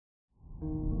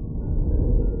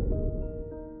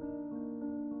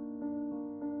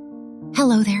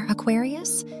Hello there,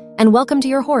 Aquarius, and welcome to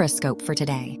your horoscope for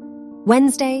today,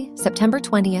 Wednesday, September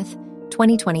 20th,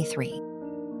 2023.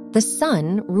 The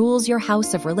Sun rules your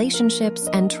house of relationships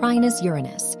and trines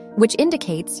Uranus, which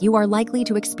indicates you are likely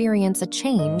to experience a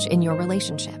change in your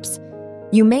relationships.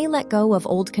 You may let go of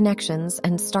old connections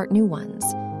and start new ones.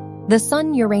 The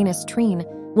Sun-Uranus trine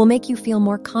will make you feel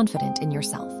more confident in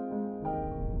yourself.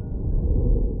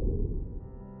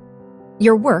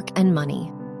 Your work and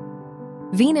money.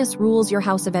 Venus rules your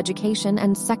house of education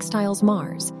and sextiles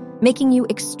Mars, making you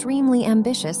extremely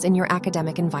ambitious in your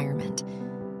academic environment.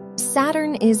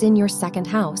 Saturn is in your second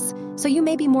house, so you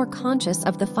may be more conscious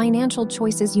of the financial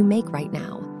choices you make right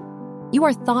now. You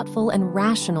are thoughtful and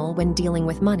rational when dealing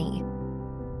with money.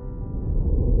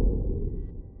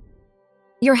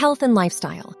 Your health and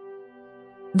lifestyle.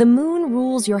 The Moon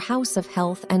rules your house of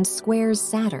health and squares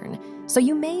Saturn, so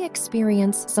you may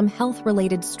experience some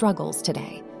health-related struggles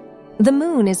today. The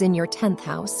Moon is in your 10th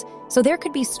house, so there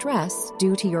could be stress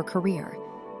due to your career.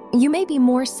 You may be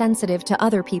more sensitive to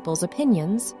other people's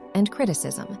opinions and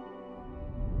criticism.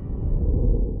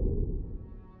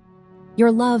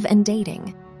 Your love and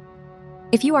dating.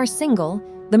 If you are single,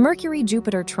 the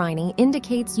Mercury-Jupiter trine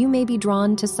indicates you may be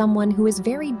drawn to someone who is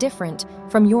very different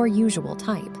from your usual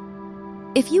type.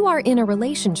 If you are in a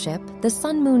relationship, the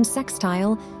Sun-Moon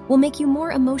sextile will make you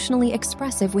more emotionally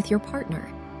expressive with your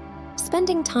partner.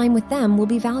 Spending time with them will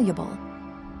be valuable.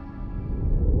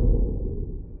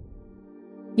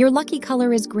 Your lucky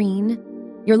color is green.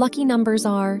 Your lucky numbers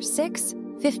are 6,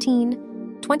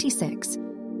 15, 26,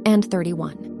 and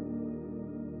 31.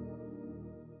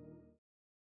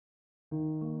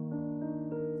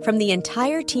 From the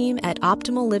entire team at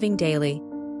Optimal Living Daily,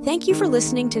 thank you for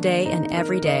listening today and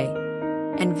every day.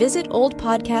 And visit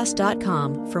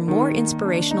oldpodcast.com for more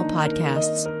inspirational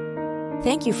podcasts.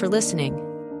 Thank you for listening.